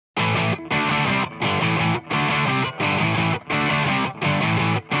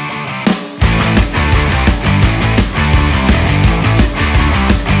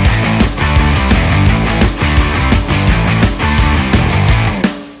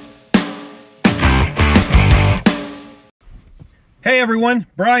Hey everyone,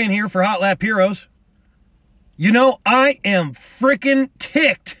 Brian here for Hot Lap Heroes. You know, I am freaking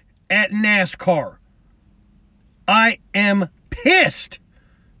ticked at NASCAR. I am pissed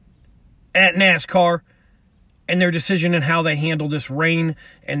at NASCAR and their decision and how they handle this rain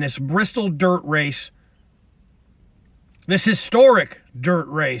and this Bristol dirt race. This historic dirt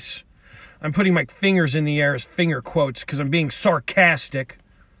race. I'm putting my fingers in the air as finger quotes because I'm being sarcastic.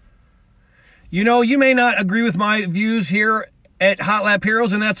 You know, you may not agree with my views here at Hot Lap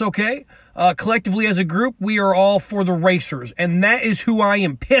Heroes, and that's okay. Collectively as a group, we are all for the racers, and that is who I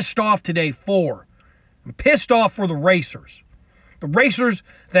am pissed off today for. I'm pissed off for the racers. The racers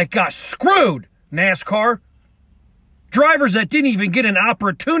that got screwed, NASCAR. Drivers that didn't even get an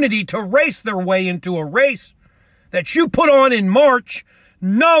opportunity to race their way into a race that you put on in March,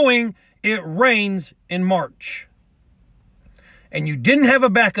 knowing it rains in March. And you didn't have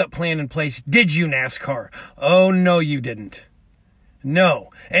a backup plan in place, did you, NASCAR? Oh, no, you didn't. No.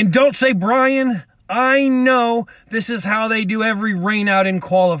 And don't say, Brian, I know this is how they do every rain out in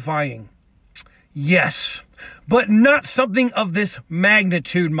qualifying. Yes, but not something of this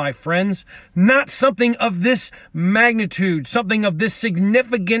magnitude, my friends. Not something of this magnitude, something of this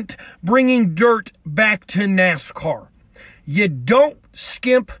significant, bringing dirt back to NASCAR. You don't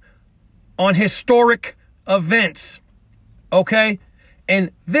skimp on historic events, okay?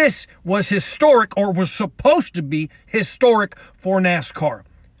 And this was historic, or was supposed to be historic for NASCAR.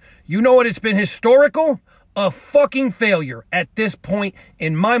 You know what? It's been historical? A fucking failure at this point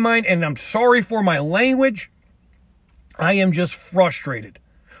in my mind. And I'm sorry for my language. I am just frustrated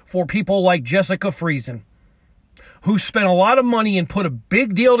for people like Jessica Friesen, who spent a lot of money and put a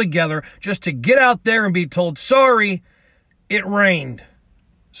big deal together just to get out there and be told, sorry, it rained,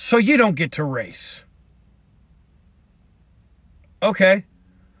 so you don't get to race. Okay.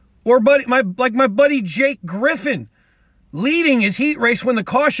 Or my buddy Jake Griffin leading his heat race when the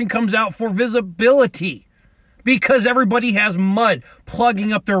caution comes out for visibility because everybody has mud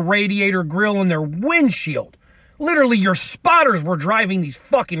plugging up their radiator grill and their windshield. Literally, your spotters were driving these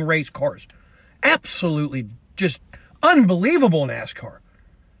fucking race cars. Absolutely just unbelievable, NASCAR.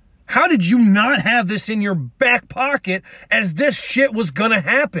 How did you not have this in your back pocket as this shit was gonna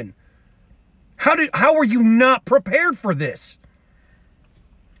happen? How were you not prepared for this?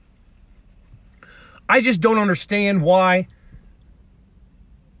 I just don't understand why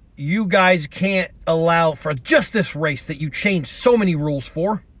you guys can't allow for just this race that you changed so many rules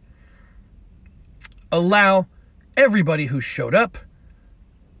for. Allow everybody who showed up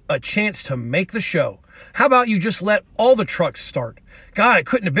a chance to make the show. How about you just let all the trucks start? God, it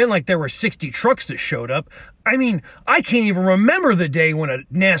couldn't have been like there were 60 trucks that showed up. I mean, I can't even remember the day when a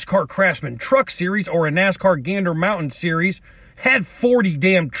NASCAR Craftsman Truck Series or a NASCAR Gander Mountain Series had 40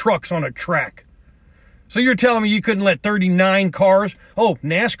 damn trucks on a track. So you're telling me you couldn't let 39 cars? Oh,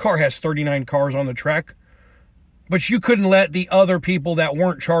 NASCAR has 39 cars on the track. But you couldn't let the other people that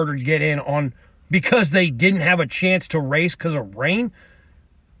weren't chartered get in on because they didn't have a chance to race because of rain?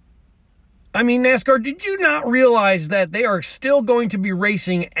 I mean, NASCAR, did you not realize that they are still going to be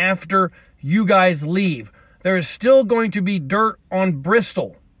racing after you guys leave? There is still going to be dirt on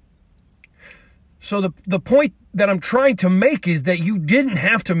Bristol. So the point that I'm trying to make is that you didn't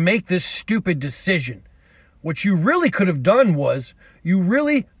have to make this stupid decision. What you really could have done was, you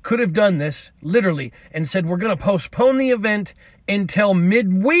really could have done this, literally, and said, we're going to postpone the event until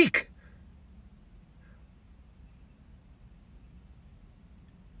midweek.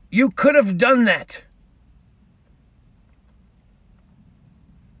 You could have done that.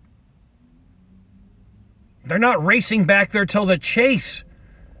 They're not racing back there till the chase.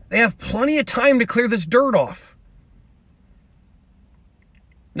 They have plenty of time to clear this dirt off.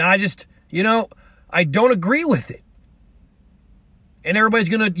 Now, I don't agree with it. And everybody's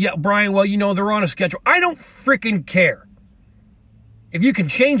going to, yeah, Brian, well, they're on a schedule. I don't freaking care. If you can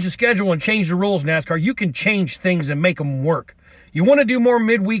change the schedule and change the rules, NASCAR, you can change things and make them work. You want to do more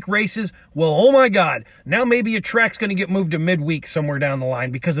midweek races? Well, oh my God, now maybe a track's going to get moved to midweek somewhere down the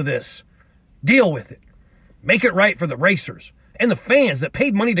line because of this. Deal with it. Make it right for the racers and the fans that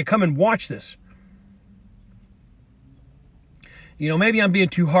paid money to come and watch this. Maybe I'm being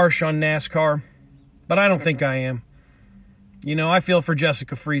too harsh on NASCAR, but I don't think I am. I feel for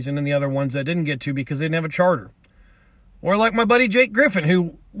Jessica Friesen and the other ones that didn't get to because they didn't have a charter. Or like my buddy Jake Griffin,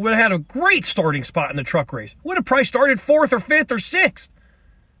 who would have had a great starting spot in the truck race. Would have probably started 4th or 5th or 6th.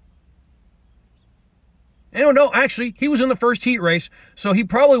 No, actually, he was in the first heat race, so he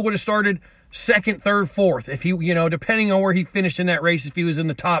probably would have started 2nd, 3rd, 4th, if he, depending on where he finished in that race, if he was in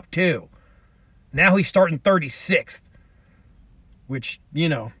the top 2. Now he's starting 36th, which,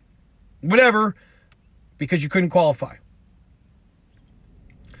 whatever, because you couldn't qualify.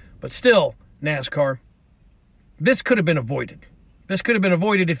 But still, NASCAR, this could have been avoided. This could have been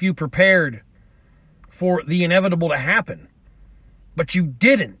avoided if you prepared for the inevitable to happen. But you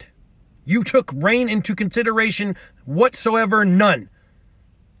didn't. You took rain into consideration whatsoever, none.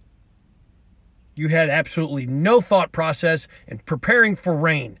 You had absolutely no thought process in preparing for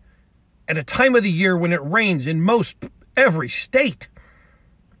rain at a time of the year when it rains in most every state.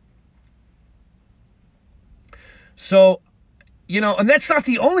 So, and that's not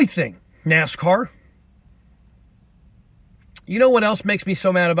the only thing, NASCAR. You know what else makes me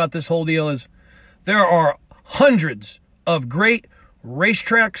so mad about this whole deal is there are hundreds of great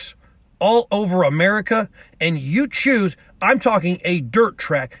racetracks all over America, and you choose, I'm talking a dirt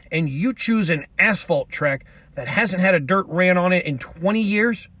track, and you choose an asphalt track that hasn't had a dirt ran on it in 20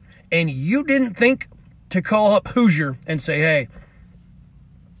 years, and you didn't think to call up Hoosier and say, hey,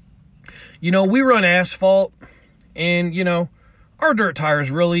 we run asphalt, and, our dirt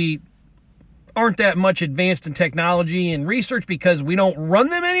tires really aren't that much advanced in technology and research because we don't run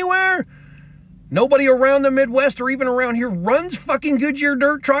them anywhere. Nobody around the Midwest or even around here runs fucking Goodyear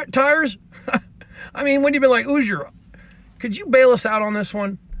dirt tires. I mean, when you've been like, Hoosier, could you bail us out on this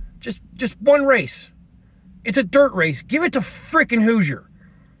one? Just one race. It's a dirt race. Give it to frickin' Hoosier.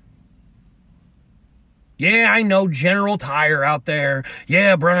 Yeah, I know General Tire out there.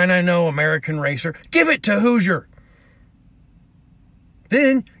 Yeah, Brian, I know American Racer. Give it to Hoosier.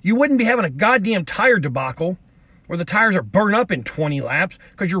 Then you wouldn't be having a goddamn tire debacle where the tires are burned up in 20 laps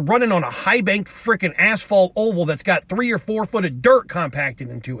because you're running on a high-banked frickin' asphalt oval that's got 3 or 4 foot of dirt compacted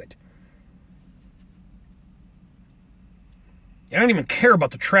into it. I don't even care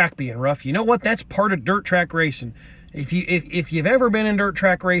about the track being rough. You know what? That's part of dirt track racing. If you've ever been in dirt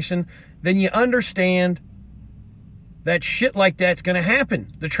track racing, then you understand that shit like that's going to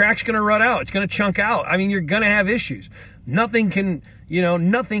happen. The track's going to rut out. It's going to chunk out. I mean, you're going to have issues. Nothing can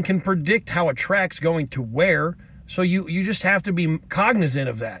predict how a track's going to wear. So you just have to be cognizant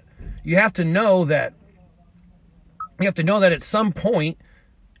of that. You have to know that at some point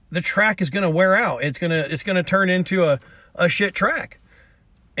the track is going to wear out. It's going to turn into a shit track.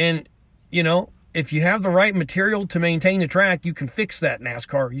 And if you have the right material to maintain the track, you can fix that,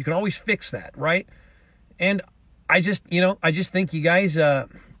 NASCAR. You can always fix that, right? And I just think you guys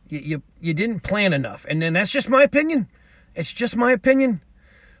you didn't plan enough. And then that's just my opinion. It's just my opinion.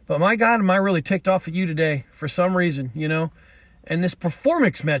 But my God, am I really ticked off at you today for some reason, And this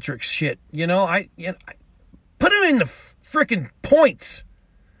performance metrics shit, I put them in the freaking points.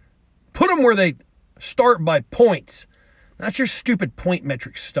 Put them where they start by points. Not your stupid point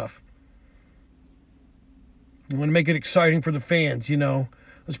metrics stuff. You want to make it exciting for the fans,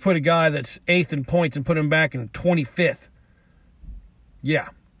 Let's put a guy that's 8th in points and put him back in 25th. Yeah,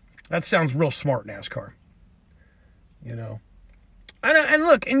 that sounds real smart, NASCAR. And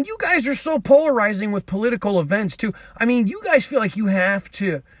look, and you guys are so polarizing with political events too. I mean, you guys feel like you have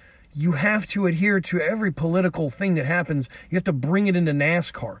to adhere to every political thing that happens. You have to bring it into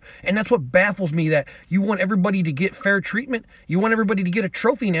NASCAR. And that's what baffles me, that you want everybody to get fair treatment. You want everybody to get a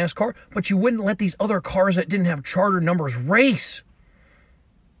trophy in NASCAR, but you wouldn't let these other cars that didn't have charter numbers race.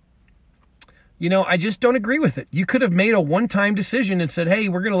 I just don't agree with it. You could have made a one-time decision and said, hey,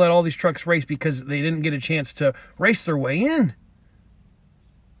 we're going to let all these trucks race because they didn't get a chance to race their way in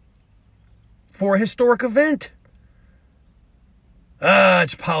for a historic event.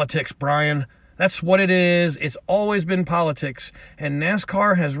 It's politics, Brian. That's what it is. It's always been politics. And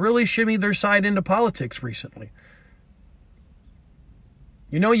NASCAR has really shimmied their side into politics recently.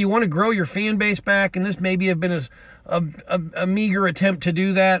 You want to grow your fan base back, and this maybe have been a meager attempt to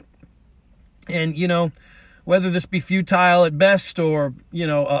do that. And, whether this be futile at best or,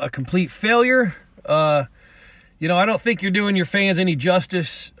 a complete failure, I don't think you're doing your fans any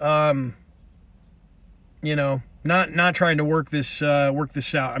justice, not trying to work this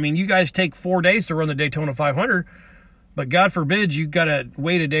out. I mean, you guys take 4 days to run the Daytona 500, but God forbid you got to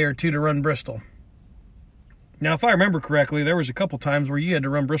wait a day or two to run Bristol. Now, if I remember correctly, there was a couple times where you had to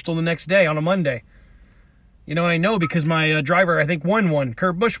run Bristol the next day on a Monday. And I know because my driver, I think, won one.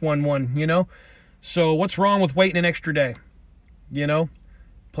 Kurt Busch won one, So what's wrong with waiting an extra day?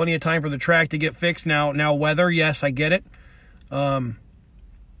 Plenty of time for the track to get fixed. Now weather, yes, I get it. But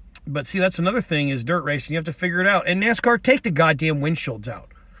see, that's another thing is dirt racing. You have to figure it out. And NASCAR, take the goddamn windshields out.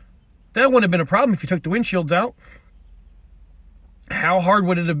 That wouldn't have been a problem if you took the windshields out. How hard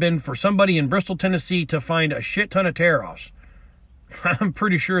would it have been for somebody in Bristol, Tennessee to find a shit ton of tear-offs? I'm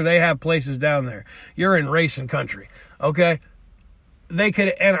pretty sure they have places down there. You're in racing country, okay? They could,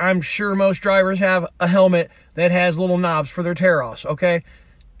 and I'm sure most drivers have a helmet that has little knobs for their tear-offs, okay?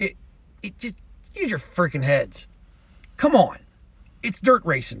 It just, use your freaking heads. Come on. It's dirt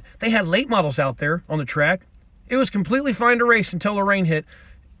racing. They had late models out there on the track. It was completely fine to race until the rain hit.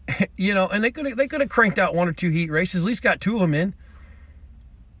 You know, and they could have cranked out 1 or 2 heat races, at least got 2 of them in.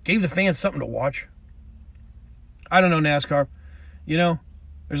 Gave the fans something to watch. I don't know, NASCAR. You know,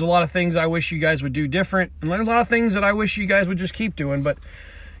 there's a lot of things I wish you guys would do different, and there's a lot of things that I wish you guys would just keep doing. But,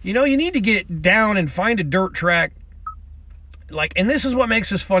 you know, you need to get down and find a dirt track. Like, and this is what makes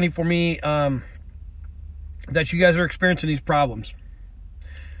this funny for me, that you guys are experiencing these problems.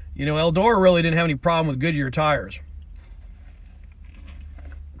 You know, Eldora really didn't have any problem with Goodyear tires.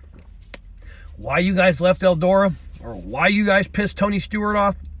 Why you guys left Eldora, or why you guys pissed Tony Stewart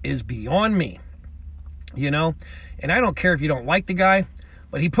off, is beyond me. You know, and I don't care if you don't like the guy,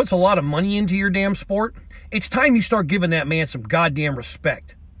 but he puts a lot of money into your damn sport. It's time you start giving that man some goddamn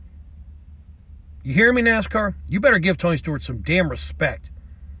respect. You hear me, NASCAR? You better give Tony Stewart some damn respect.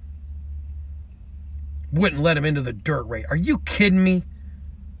 Wouldn't let him into the dirt race. Are you kidding me?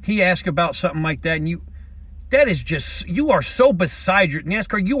 He asked about something like that, and that is just, you are so beside your,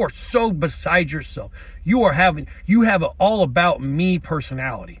 NASCAR, you are so beside yourself. You have an all about me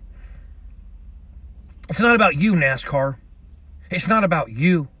personality. It's not about you, NASCAR. It's not about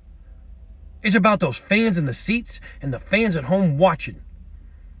you. It's about those fans in the seats and the fans at home watching.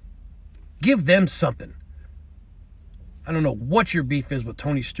 Give them something. I don't know what your beef is with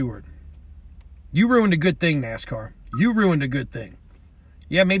Tony Stewart. You ruined a good thing, NASCAR. You ruined a good thing.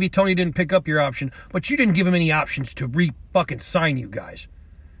 Yeah, maybe Tony didn't pick up your option, but you didn't give him any options to fucking sign you guys.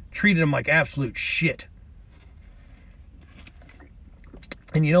 Treated him like absolute shit.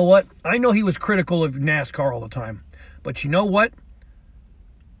 And you know what? I know he was critical of NASCAR all the time. But you know what?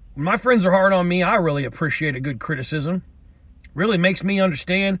 When my friends are hard on me, I really appreciate a good criticism. Really makes me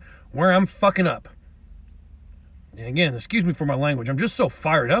understand where I'm fucking up. And again, excuse me for my language. I'm just so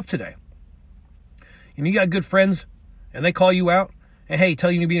fired up today. And you got good friends, and they call you out, and hey,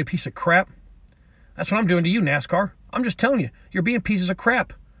 tell you you're being a piece of crap. That's what I'm doing to you, NASCAR. I'm just telling you, you're being pieces of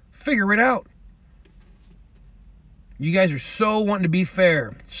crap. Figure it out. You guys are so wanting to be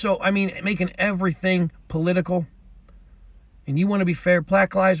fair. So, I mean, making everything political. And you want to be fair.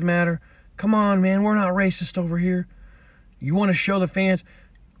 Black Lives Matter. Come on, man. We're not racist over here. You want to show the fans?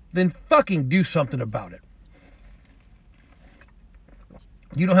 Then fucking do something about it.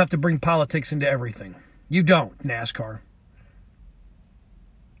 You don't have to bring politics into everything. You don't, NASCAR.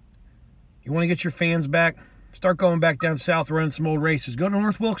 You want to get your fans back? Start going back down south, running some old races. Go to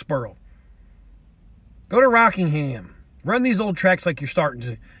North Wilkesboro. Go to Rockingham. Run these old tracks like you're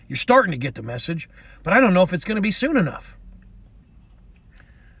starting to get the message. But I don't know if it's going to be soon enough.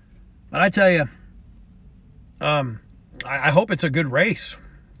 But I tell you, I hope it's a good race.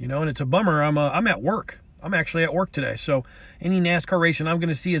 You know, and it's a bummer. I'm at work. I'm actually at work today. So any NASCAR racing I'm going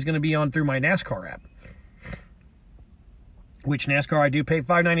to see is going to be on through my NASCAR app. Which NASCAR, I do pay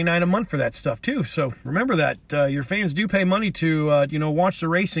 $5.99 a month for that stuff too. So remember that your fans do pay money to watch the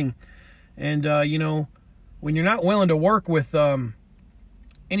racing, and when you're not willing to work with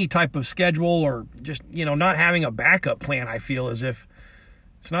any type of schedule or just not having a backup plan, I feel as if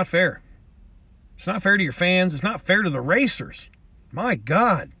it's not fair. It's not fair to your fans. It's not fair to the racers. My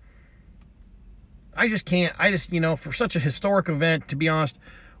God, I just can't. For such a historic event, to be honest,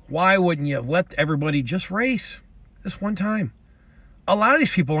 why wouldn't you let everybody just race? This one time. A lot of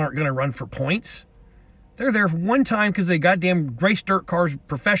these people aren't going to run for points. They're there one time because they goddamn race dirt cars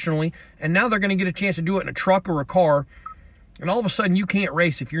professionally, and now they're going to get a chance to do it in a truck or a car, and all of a sudden you can't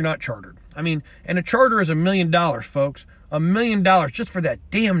race if you're not chartered. I mean, and a charter is $1 million, folks. $1 million just for that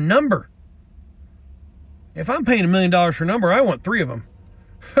damn number. If I'm paying $1 million for a number, I want 3 of them.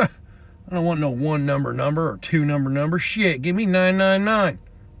 I don't want no 1 number or 2 number. Shit, give me 999.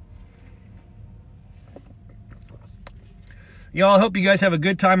 Y'all, I hope you guys have a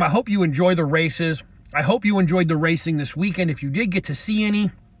good time. I hope you enjoy the races. I hope you enjoyed the racing this weekend. If you did get to see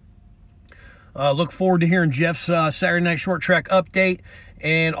any, look forward to hearing Jeff's Saturday Night Short Track update,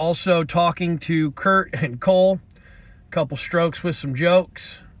 and also talking to Kurt and Cole. A couple strokes with some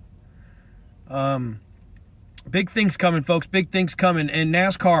jokes. Big things coming, folks. Big things coming. And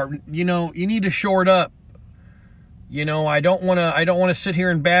NASCAR, you need to shore it up. I don't want to sit here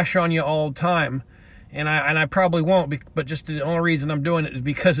and bash on you all the time. And I probably won't, but just the only reason I'm doing it is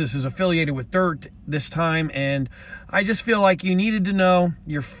because this is affiliated with dirt this time, and I just feel like you needed to know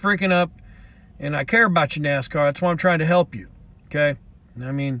you're freaking up, and I care about you, NASCAR. That's why I'm trying to help you, okay?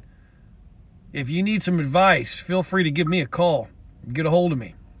 I mean, if you need some advice, feel free to give me a call. Get a hold of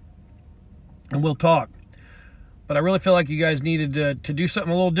me, and we'll talk. But I really feel like you guys needed to do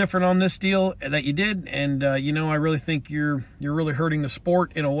something a little different on this deal that you did. And, I really think you're really hurting the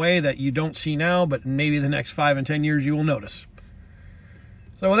sport in a way that you don't see now, but maybe the next 5 and 10 years you will notice.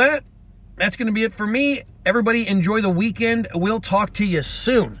 So with that, that's going to be it for me. Everybody enjoy the weekend. We'll talk to you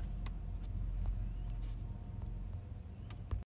soon.